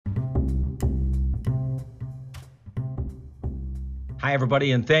Hi,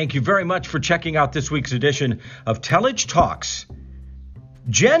 everybody, and thank you very much for checking out this week's edition of Tellage Talks.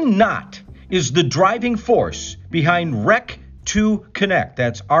 Jen Knott is the driving force behind Rec2Connect.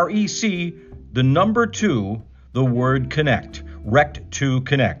 That's REC, the number 2, the word connect,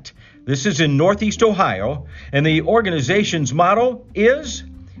 Rec2Connect. This is in Northeast Ohio, and the organization's motto is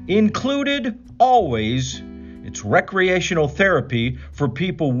Included Always. It's recreational therapy for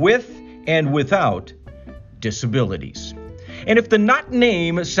people with and without disabilities. And if the Knott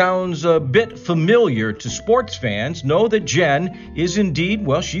name sounds a bit familiar to sports fans, know that Jen is indeed,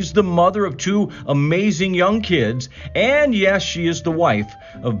 well, she's the mother of 2 amazing young kids. And yes, she is the wife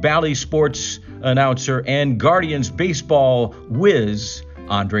of Bally Sports announcer and Guardians baseball whiz,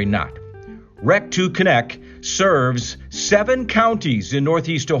 Andre Knott. Rec2Connect serves 7 counties in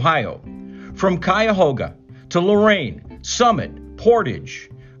Northeast Ohio, from Cuyahoga to Lorain, Summit, Portage,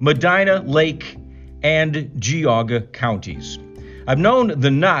 Medina, Lake, and Geauga counties. I've known the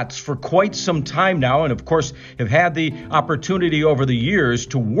Knotts for quite some time now, and of course have had the opportunity over the years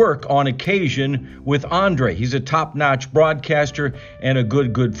to work on occasion with Andre. He's a top-notch broadcaster and a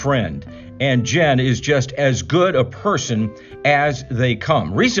good friend. And Jen is just as good a person as they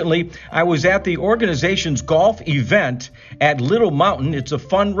come. Recently, I was at the organization's golf event at Little Mountain. It's a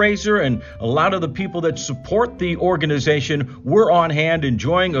fundraiser, and a lot of the people that support the organization were on hand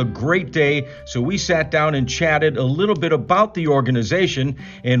enjoying a great day. So we sat down and chatted a little bit about the organization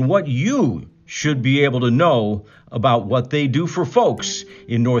and what you should be able to know about what they do for folks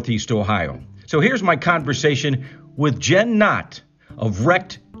in Northeast Ohio. So here's my conversation with Jen Knott of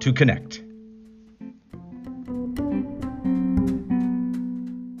Rec2Connect.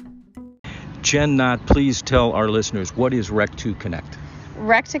 Jen Knott, please tell our listeners, what is Rec2Connect?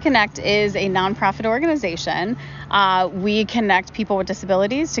 Rec2Connect is a nonprofit organization. We connect people with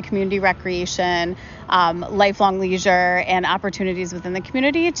disabilities to community recreation, lifelong leisure, and opportunities within the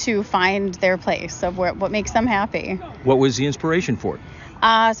community to find their place of what makes them happy. What was the inspiration for it?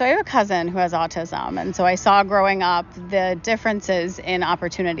 So I have a cousin who has autism, and so I saw growing up the differences in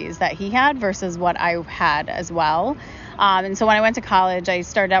opportunities that he had versus what I had as well. And so when I went to college, I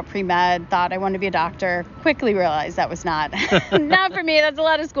started out pre-med, thought I wanted to be a doctor, quickly realized that was not for me. That's a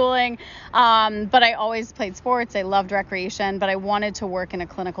lot of schooling. But I always played sports. I loved recreation, but I wanted to work in a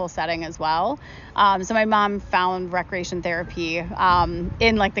clinical setting as well. So my mom found recreation therapy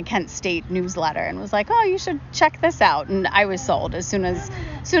in like the Kent State newsletter and was like, oh, you should check this out. And I was sold as soon as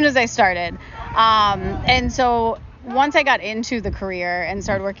I started. And so once I got into the career and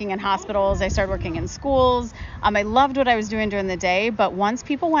started working in hospitals, I started working in schools. I loved what I was doing during the day, but once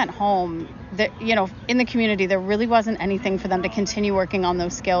people went home, in the community, there really wasn't anything for them to continue working on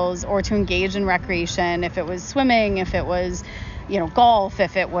those skills or to engage in recreation. If it was swimming, if it was, golf,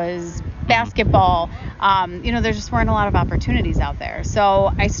 if it was basketball, there just weren't a lot of opportunities out there.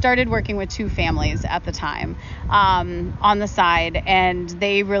 So I started working with 2 families at the time on the side, and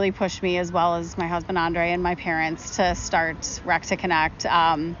they really pushed me, as well as my husband Andre and my parents, to start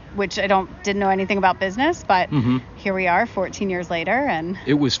Rec2Connect, which I didn't know anything about business, but here we are 14 years later. And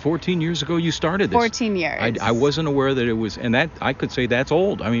it was 14 years ago you started this. 14 years. I wasn't aware that it was, and that I could say that's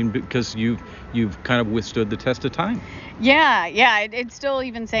old. I mean, because you've kind of withstood the test of time. Yeah. It's still,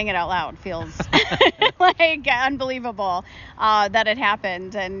 even saying it out loud feels like unbelievable that it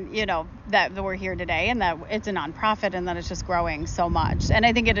happened, and that we're here today, and that it's a nonprofit, and that it's just growing so much. And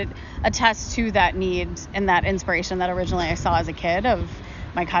I think it attests to that need and that inspiration that originally I saw as a kid of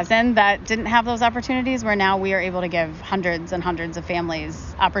my cousin that didn't have those opportunities, where now we are able to give hundreds and hundreds of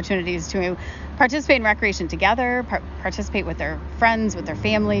families opportunities to participate in recreation together, participate with their friends, with their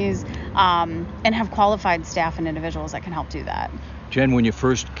families, and have qualified staff and individuals that can help do that. Jen, when you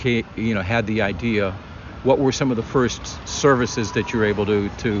first had the idea, what were some of the first services that you were able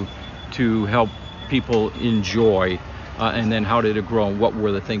to help people enjoy, and then how did it grow, and what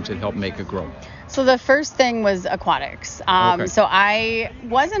were the things that helped make it grow? So the first thing was aquatics. Okay. So I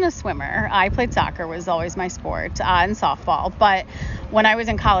wasn't a swimmer. I played soccer, was always my sport, and softball. But when I was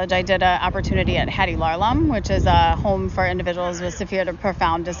in college, I did an opportunity at Hattie Larlum, which is a home for individuals with severe to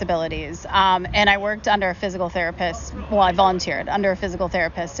profound disabilities. And I worked under a physical therapist. Well, I volunteered under a physical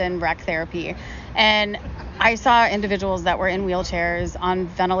therapist in rec therapy. And I saw individuals that were in wheelchairs, on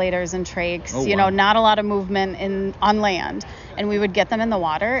ventilators and trachs, wow. Not a lot of movement on land. And we would get them in the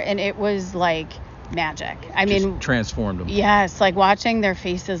water, and it was like magic. Transformed them. Yes, like watching their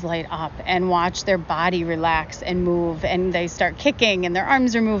faces light up and watch their body relax and move, and they start kicking and their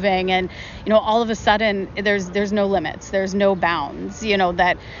arms are moving, and all of a sudden there's no limits, there's no bounds,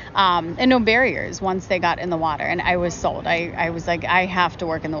 that and no barriers once they got in the water. And I was sold. I was like, I have to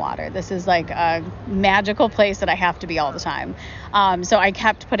work in the water. This is like a magical place that I have to be all the time. So I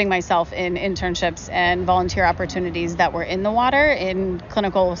kept putting myself in internships and volunteer opportunities that were in the water in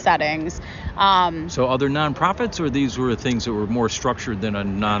clinical settings. So other nonprofits, or these were things that were more structured than a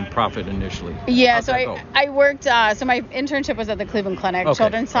nonprofit initially? Yeah, so I worked, so my internship was at the Cleveland Clinic,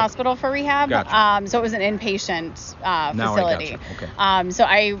 Children's Hospital for Rehab. Gotcha. So it was an inpatient facility. Okay. So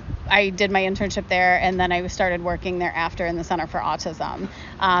I did my internship there, and then I started working there after in the Center for Autism.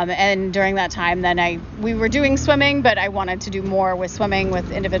 And during that time, then we were doing swimming, but I wanted to do more with swimming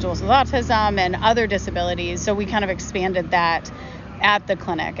with individuals with autism and other disabilities. So we kind of expanded that at the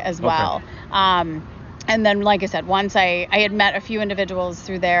clinic as well. Okay. And then, like I said, once I had met a few individuals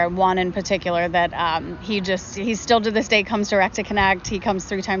through there, one in particular that he still to this day comes to Rec2Connect. He comes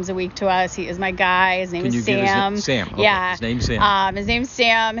 3 times a week to us. He is my guy. His name is Sam. Sam. Okay. Yeah. His name's Sam. His name's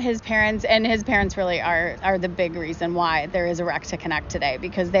Sam. His parents really are the big reason why there is a Rec2Connect today,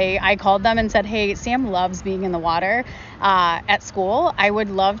 because I called them and said, hey, Sam loves being in the water at school. I would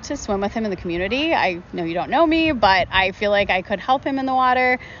love to swim with him in the community. I know you don't know me, but I feel like I could help him in the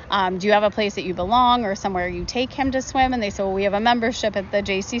water. Do you have a place that you belong or somewhere you take him to swim? And they said, well, we have a membership at the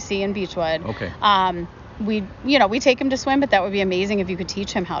JCC in Beechwood. Okay. We take him to swim, but that would be amazing if you could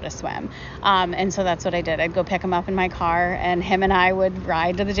teach him how to swim. And so that's what I did. I'd go pick him up in my car, and him and I would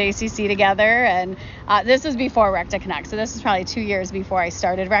ride to the JCC together. And this was before Rec2Connect. So this was probably 2 years before I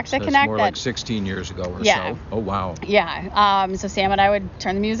started Rec2Connect. So that's more like 16 years ago or so. Oh, wow. Yeah. So Sam and I would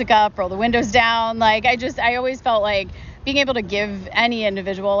turn the music up, roll the windows down. Like, I always felt like being able to give any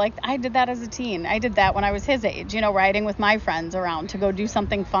individual, like I did that as a teen. I did that when I was his age, riding with my friends around to go do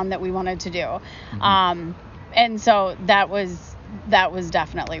something fun that we wanted to do. Mm-hmm. And so that was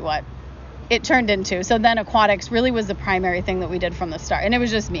definitely what it turned into. So then aquatics really was the primary thing that we did from the start. And it was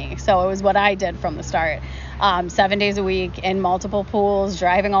just me. So it was what I did from the start. 7 days a week in multiple pools,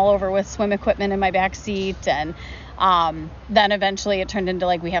 driving all over with swim equipment in my back seat. And then eventually it turned into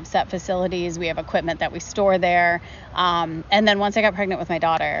like we have set facilities, we have equipment that we store there. And then once I got pregnant with my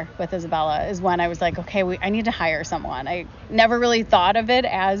daughter, with Isabella, is when I was like, okay, I need to hire someone. I never really thought of it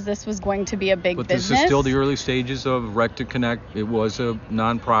as this was going to be a big business. But this is still the early stages of Rec2Connect. It was a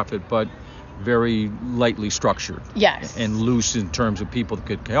nonprofit, but very lightly structured. Yes. And loose in terms of people that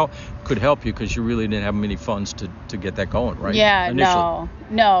could help you, because you really didn't have many funds to get that going, right? Yeah, initially.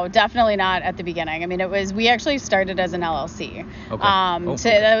 No, definitely not at the beginning. I mean, we actually started as an LLC. Okay. So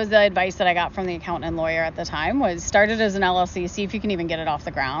that was the advice that I got from the accountant and lawyer at the time, was start it as an LLC, see if you can even get it off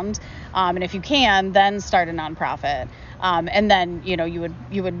the ground. And if you can, then start a nonprofit. And then,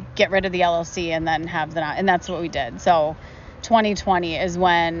 you would get rid of the LLC and then have and that's what we did. So 2020 is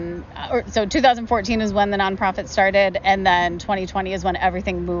when, so 2014 is when the nonprofit started, and then 2020 is when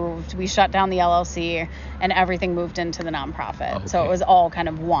everything moved. We shut down the LLC and everything moved into the nonprofit. Okay. So it was all kind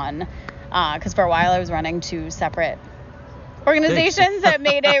of one, because for a while I was running 2 separate organizations that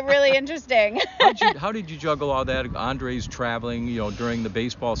made it really interesting. How did you juggle all that? Andre's traveling, during the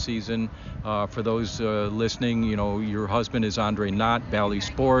baseball season. For those listening, your husband is Andre Knott, Bally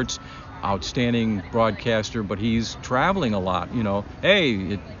Sports. Outstanding broadcaster, but he's traveling a lot.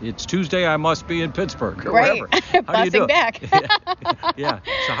 Hey, it's Tuesday, I must be in Pittsburgh or right. wherever. How do you do it? Back. Yeah.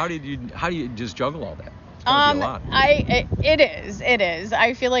 So how do you just juggle all that? It's gotta be a lot. It is.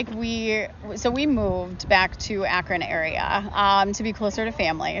 I feel like we moved back to Akron area to be closer to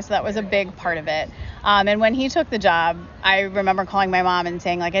family. So that was a big part of it. And when he took the job, I remember calling my mom and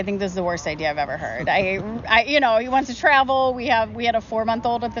saying, like, I think this is the worst idea I've ever heard. He wants to travel. We had a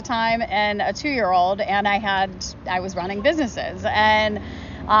 4-month-old at the time and a 2-year-old, and I was running businesses, and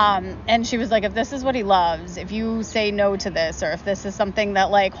she was like, if this is what he loves, if you say no to this, or if this is something that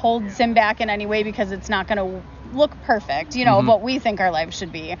like holds him back in any way because it's not going to look perfect, mm-hmm. of what we think our life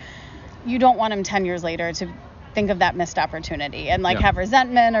should be, you don't want him 10 years later to think of that missed opportunity and have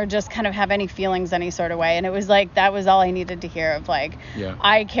resentment or just kind of have any feelings any sort of way. And it was like, that was all I needed to hear of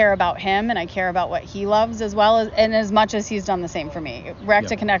I care about him and I care about what he loves as well and as much as he's done the same for me.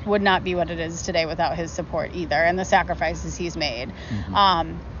 Rec2Connect would not be what it is today without his support either, and the sacrifices he's made.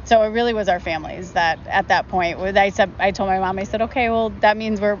 Mm-hmm. So it really was our families that at that point, I told my mom, I said, okay, well, that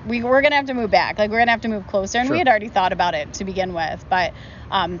means we're going to have to move back. Like, we're going to have to move closer. And Sure. we had already thought about it to begin with. But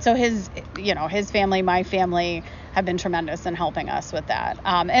so his family, my family have been tremendous in helping us with that.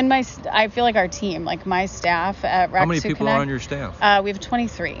 And I feel like our team, like my staff at Rec2Connect. How many people are on your staff? We have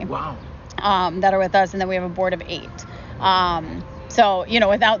 23. Wow. that are with us, and then we have a board of 8. So,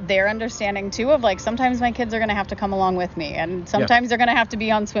 without their understanding too of like, sometimes my kids are going to have to come along with me, and sometimes they're going to have to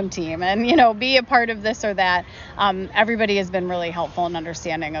be on swim team and, be a part of this or that. Everybody has been really helpful in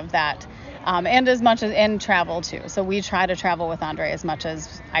understanding of that. And as much as in travel too. So we try to travel with Andre as much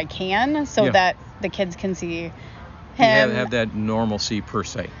as I can so that the kids can see him. Have that normalcy per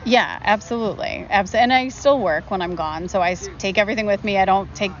se. Yeah, absolutely. And I still work when I'm gone. So I take everything with me. I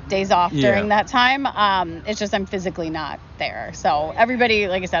don't take days off during that time. It's just I'm physically not there. So everybody,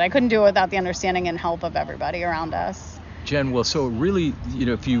 like I said, I couldn't do it without the understanding and help of everybody around us. Jen, well, so really,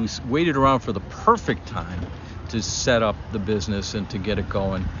 if you waited around for the perfect time to set up the business and to get it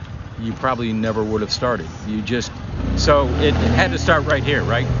going, you probably never would have started. So it had to start right here,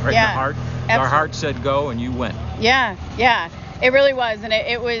 right? Right in the heart. Absolutely. Our heart said go, and you went. Yeah. It really was. And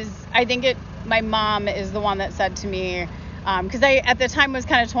it was, I think my mom is the one that said to me, because I, at the time, was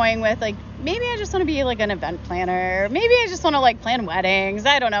kind of toying with, like, maybe I just want to be, like, an event planner. Maybe I just want to, like, plan weddings.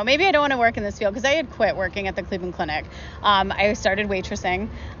 I don't know. Maybe I don't want to work in this field, because I had quit working at the Cleveland Clinic. I started waitressing.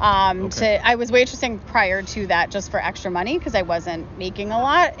 I was waitressing prior to that just for extra money, because I wasn't making a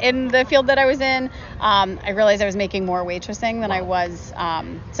lot in the field that I was in. I realized I was making more waitressing than I was.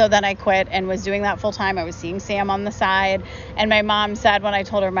 So then I quit and was doing that full time. I was seeing Sam on the side. And my mom said, when I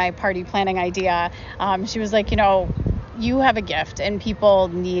told her my party planning idea, she was like, you have a gift, and people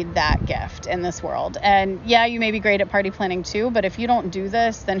need that gift in this world. And you may be great at party planning too, but if you don't do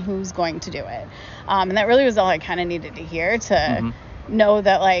this, then who's going to do it? And that really was all I kind of needed to hear to know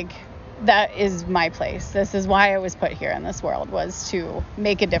that, like, that is my place. This is why I was put here in this world, was to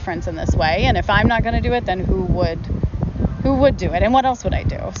make a difference in this way. And if I'm not going to do it, then who would do it, and what else would I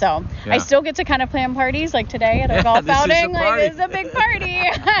do? So I still get to kind of plan parties, like today at a golf outing. This is a big party.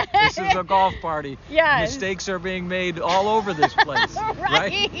 This is a golf party. Yeah. Mistakes are being made all over this place.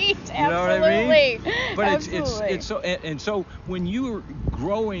 right? You know what I mean? But Absolutely. it's so, and so when you were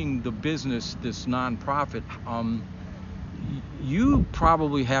growing the business, this nonprofit, you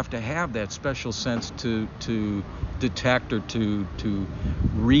probably have to have that special sense to detect or to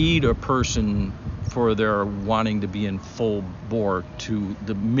read a person for their wanting to be in full bore to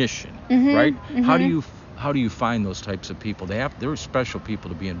the mission, right? How do you find those types of people? They're special people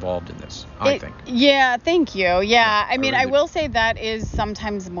to be involved in this, I think. Yeah, thank you. Yeah, I mean, I will say that is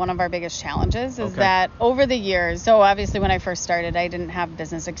sometimes one of our biggest challenges is that over the years, so obviously when I first started, I didn't have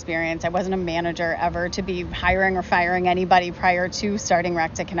business experience. I wasn't a manager ever to be hiring or firing anybody prior to starting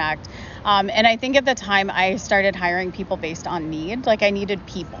Rec2Connect. And I think at the time I started hiring people based on need. Like, I needed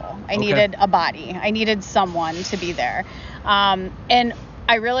people. I needed a body. I needed someone to be there. And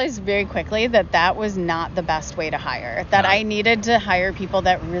I realized very quickly that was not the best way to hire, that I needed to hire people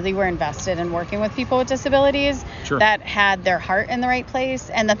that really were invested in working with people with disabilities, that had their heart in the right place,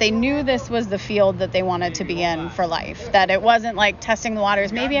 and that they knew this was the field that they wanted to be in for life, that it wasn't like testing the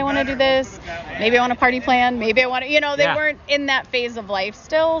waters. Maybe I want to do this. Maybe I want a party plan. Maybe I want to, they weren't in that phase of life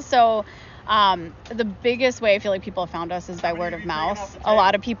still. So the biggest way I feel like people have found us is by word of mouth. A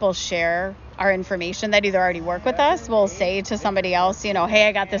lot of people share our information that either already work with us, will say to somebody else, hey,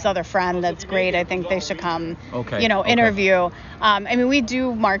 I got this other friend that's great. I think they should come, interview. I mean, we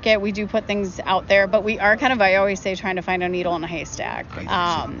do market, we do put things out there, but we are kind of, I always say, trying to find a needle in a haystack,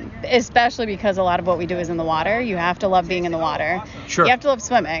 especially because a lot of what we do is in the water. You have to love being in the water. Sure. You have to love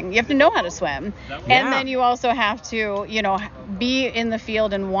swimming. You have to know how to swim. And then you also have to, be in the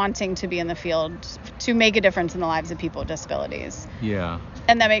field and wanting to be in the field to make a difference in the lives of people with disabilities. Yeah.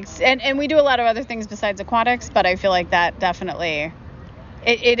 And that makes, and we do a lot of other things besides aquatics, but I feel like that definitely,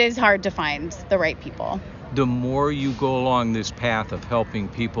 it is hard to find the right people. The more you go along this path of helping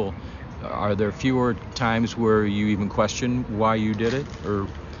people, are there fewer times where you even question why you did it, or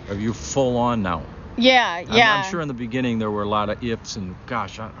are you full on now? Yeah. I'm sure in the beginning there were a lot of ifs and,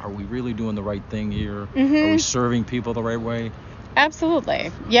 gosh, are we really doing the right thing here? Are we serving people the right way?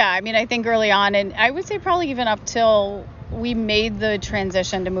 Absolutely. Yeah, I mean, I think early on, and I would say probably even up till we made the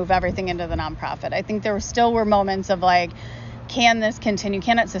transition to move everything into the nonprofit, I think there still were moments of like, can this continue?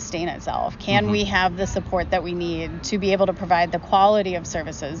 Can it sustain itself? Can we have the support that we need to be able to provide the quality of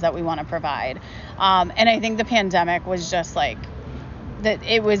services that we want to provide? And I think the pandemic was just like, that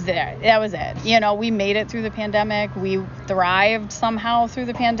it was there. That was it. We made it through the pandemic. We thrived somehow through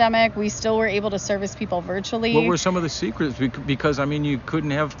the pandemic. We still were able to service people virtually. What were some of the secrets? Because, I mean, you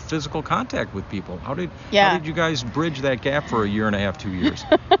couldn't have physical contact with people. How did you guys bridge that gap for a year and a half, 2 years?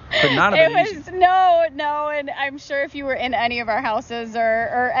 Could not have been easy. No, and I'm sure if you were in any of our houses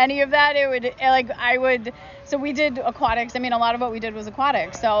or any of that, it would, like, I would So we did aquatics. I mean, a lot of what we did was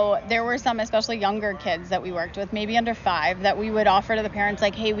aquatics. So there were some, especially younger kids that we worked with, maybe under 5, that we would offer to the parents,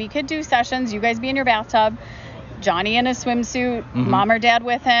 like, hey, we could do sessions. You guys be in your bathtub, Johnny in a swimsuit, mom or dad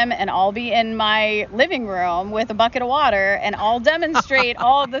with him, and I'll be in my living room with a bucket of water, and I'll demonstrate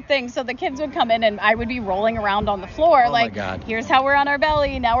all the things. So the kids would come in, and I would be rolling around on the floor, my God. Here's how we're on our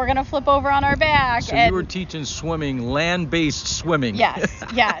belly. Now we're going to flip over on our back. So you were teaching swimming, land-based swimming. Yes.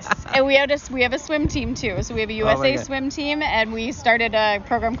 And we have a swim team, too. So we have a USA swim team, and we started a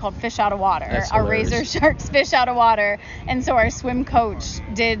program called Fish Out of Water. That's our hilarious. Razor Sharks Fish Out of Water. And so our swim coach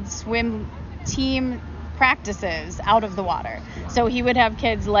did swim team practices out of the water. So he would have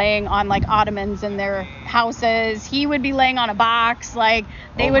kids laying on like ottomans in their houses. He would be laying on a box. Like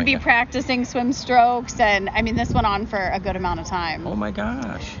they would be practicing swim strokes. And I mean, this went on for a good amount of time. Oh my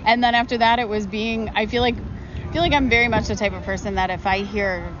gosh. And then after that, it was I feel like I'm very much the type of person that if I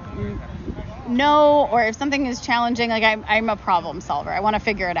hear no, or if something is challenging, like I'm a problem solver. I want to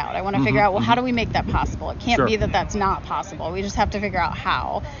figure it out. I want to figure out, well, how do we make that possible? It can't be that that's not possible. We just have to figure out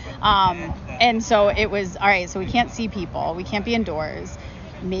how. And so it was, all right, so we can't see people. We can't be indoors.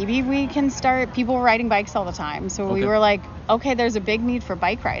 Maybe we can start, people were riding bikes all the time. So we were like, okay, there's a big need for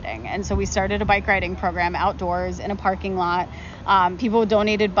bike riding. And so we started a bike riding program outdoors in a parking lot. People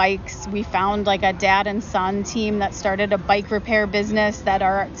donated bikes. We found like a dad and son team that started a bike repair business that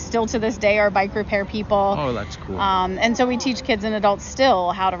are still to this day are bike repair people. Oh, that's cool. And so we teach kids and adults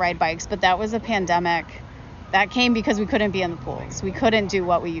still how to ride bikes, but that was a pandemic. That came because we couldn't be in the pools. We couldn't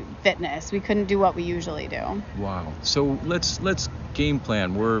do fitness. We couldn't do what we usually do. Wow. So let's game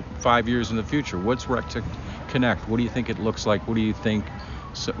plan. We're 5 years in the future. What's Rec2Connect? What do you think it looks like? What do you think?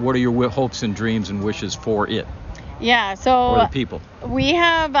 So what are your hopes and dreams and wishes for it? Yeah, so or the people. We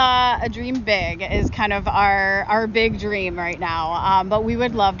have a dream big is kind of our big dream right now, but we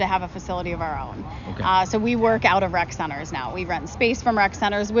would love to have a facility of our own. Okay. So we work out of rec centers now. We rent space from rec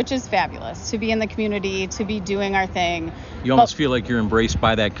centers, which is fabulous, to be in the community, to be doing our thing. You almost feel like you're embraced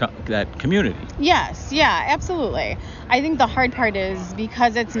by that community. Yes, yeah, absolutely. I think the hard part is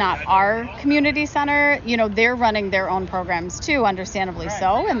because it's not our community center, they're running their own programs too, understandably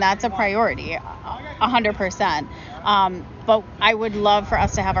so, and that's a priority, 100%. But I would love for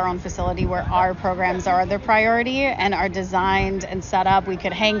us to have our own facility where our programs are the priority and are designed and set up. We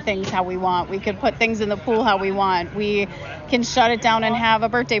could hang things how we want. We could put things in the pool how we want. We can shut it down and have a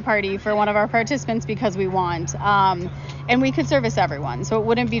birthday party for one of our participants because we want. And we could service everyone. So it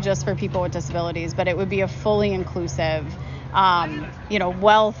wouldn't be just for people with disabilities, but it would be a fully inclusive,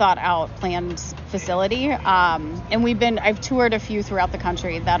 well thought out, planned facility. And I've toured a few throughout the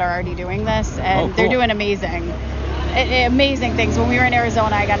country that are already doing this, and they're doing amazing things. When we were in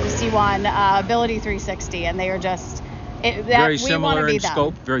Arizona, I got to see one, Ability 360, and they are just very similar in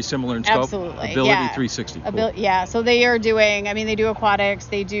scope. Very similar in scope. Absolutely. Ability yeah. 360. Cool. Yeah. So they are doing. they do aquatics,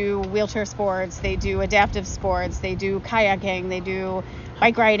 they do wheelchair sports, they do adaptive sports, they do kayaking, they do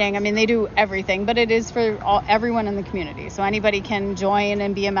bike riding. They do everything, but it is for everyone in the community. So anybody can join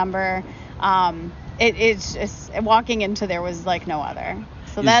and be a member. It's just walking into there was like no other.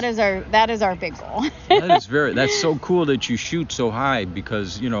 So that is our big goal. That's so cool that you shoot so high,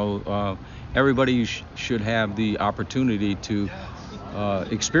 because everybody should have the opportunity to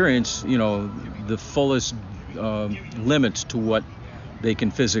experience the fullest limits to what they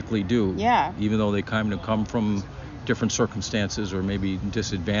can physically do. Yeah. Even though they kind of come from different circumstances or maybe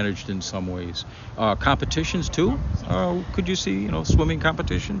disadvantaged in some ways. Competitions too? Could you see, swimming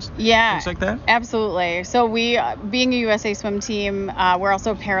competitions? Yeah. Things like that? Absolutely. So we, being a USA swim team, we're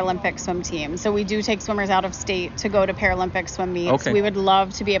also a Paralympic swim team. So we do take swimmers out of state to go to Paralympic swim meets. Okay. We would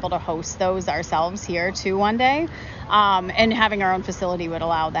love to be able to host those ourselves here too one day. And having our own facility would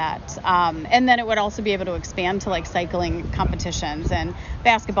allow that. And then it would also be able to expand to like cycling competitions and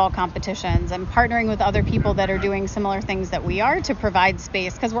basketball competitions and partnering with other people that are doing similar things that we are to provide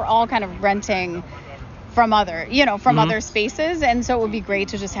space, because we're all kind of renting from other spaces. And so it would be great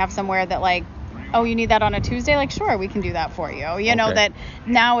to just have somewhere that like, oh, you need that on a Tuesday? Like, sure, we can do that for you. That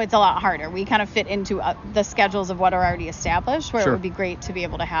now it's a lot harder. We kind of fit into the schedules of what are already established, where Sure. It would be great to be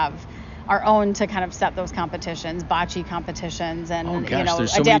able to have our own to kind of set those competitions, bocce competitions, and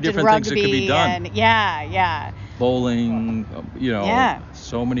there's so many adapted different rugby, things that could be done. and yeah, Bowling, Yeah.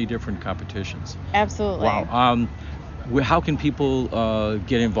 so many different competitions. absolutely. Wow. How can people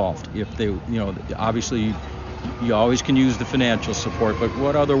get involved? If they, obviously you always can use the financial support, but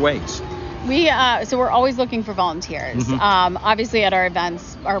what other ways? So we're always looking for volunteers. Mm-hmm. Obviously at our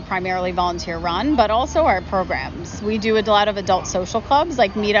events, are primarily volunteer run, but also our programs. We do a lot of adult social clubs,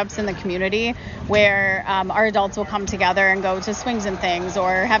 like meetups in the community, where our adults will come together and go to swings and things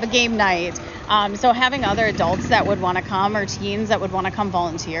or have a game night. So having other adults that would want to come, or teens that would want to come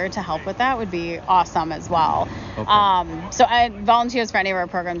volunteer to help with that, would be awesome as well. Okay. So volunteers for any of our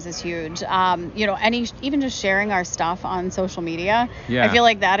programs is huge. Even just sharing our stuff on social media, Yeah. I feel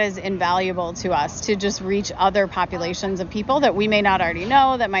like that is invaluable to us, to just reach other populations of people that we may not already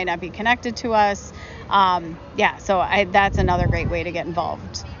know, that might not be connected to us. That's another great way to get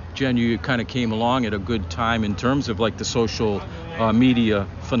involved. Jen, you kind of came along at a good time in terms of like the social media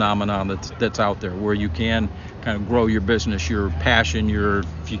phenomenon that's out there, where you can kind of grow your business, your passion, your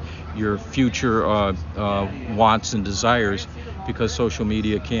future wants and desires, because social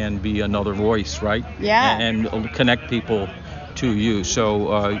media can be another voice, right? Yeah. And connect people to you.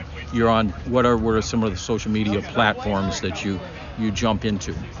 So you're on, what are some of the social media platforms that you jump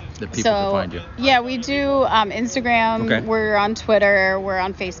into that people can find you? Yeah, we do Instagram. Okay. We're on Twitter. We're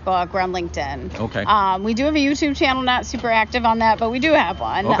on Facebook. We're on LinkedIn. Okay. We do have a YouTube channel, not super active on that, but we do have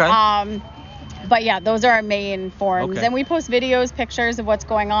one. Okay. But yeah, those are our main forums. Okay. And we post videos, pictures of what's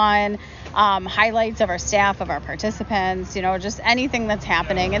going on, highlights of our staff, of our participants, just anything that's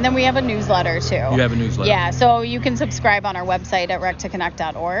happening. And then we have a newsletter too. You have a newsletter? Yeah, so you can subscribe on our website at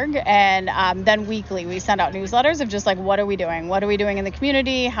rec2connect.org. And then weekly we send out newsletters of just like, what are we doing? What are we doing in the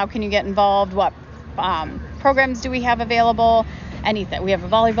community? How can you get involved? What programs do we have available? Anything. We have a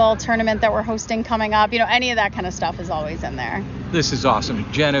volleyball tournament that we're hosting coming up. Any of that kind of stuff is always in there. This is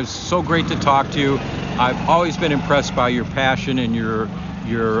awesome. Jen, it's so great to talk to you. I've always been impressed by your passion and your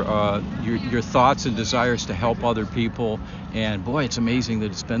thoughts and desires to help other people. And boy, it's amazing that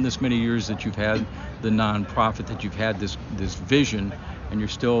it's been this many years that you've had the nonprofit, that you've had this vision, and you're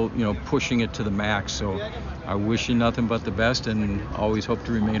still, pushing it to the max. So I wish you nothing but the best, and always hope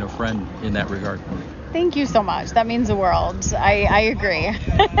to remain a friend in that regard. Thank you so much. That means the world. I agree.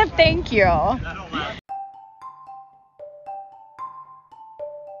 Thank you.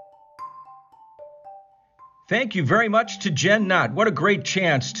 Thank you very much to Jen Knott. What a great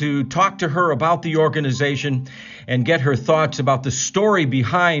chance to talk to her about the organization and get her thoughts about the story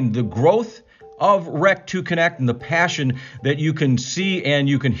behind the growth of Rec2Connect and the passion that you can see and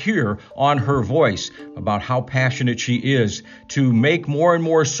you can hear on her voice about how passionate she is to make more and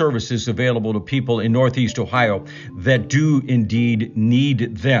more services available to people in Northeast Ohio that do indeed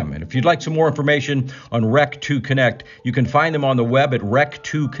need them. And if you'd like some more information on Rec2Connect, you can find them on the web at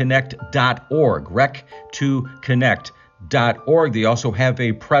rec2connect.org, rec2connect.org. They also have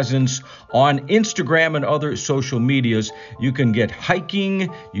a presence on Instagram and other social medias. You can get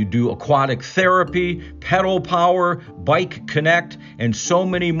hiking, you do aquatic therapy, pedal power, bike connect, and so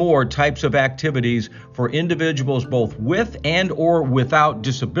many more types of activities for individuals both with and or without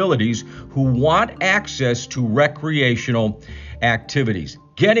disabilities who want access to recreational activities.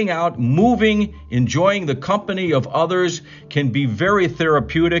 Getting out, moving, enjoying the company of others can be very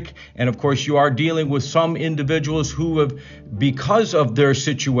therapeutic. And of course, you are dealing with some individuals who have, because of their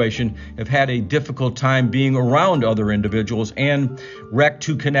situation, have had a difficult time being around other individuals. And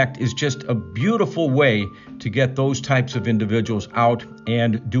Rec2Connect is just a beautiful way to get those types of individuals out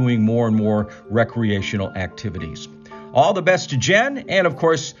and doing more and more recreational activities. All the best to Jen, and of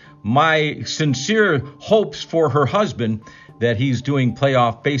course, my sincere hopes for her husband that he's doing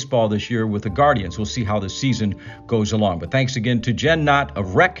playoff baseball this year with the Guardians. We'll see how the season goes along. But thanks again to Jen Knott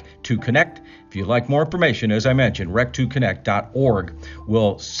of Rec2Connect. If you'd like more information, as I mentioned, rec2connect.org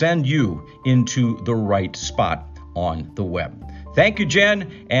will send you into the right spot on the web. Thank you,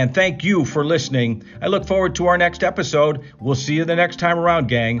 Jen, and thank you for listening. I look forward to our next episode. We'll see you the next time around,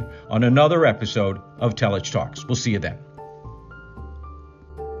 gang, on another episode of Telich Talks. We'll see you then.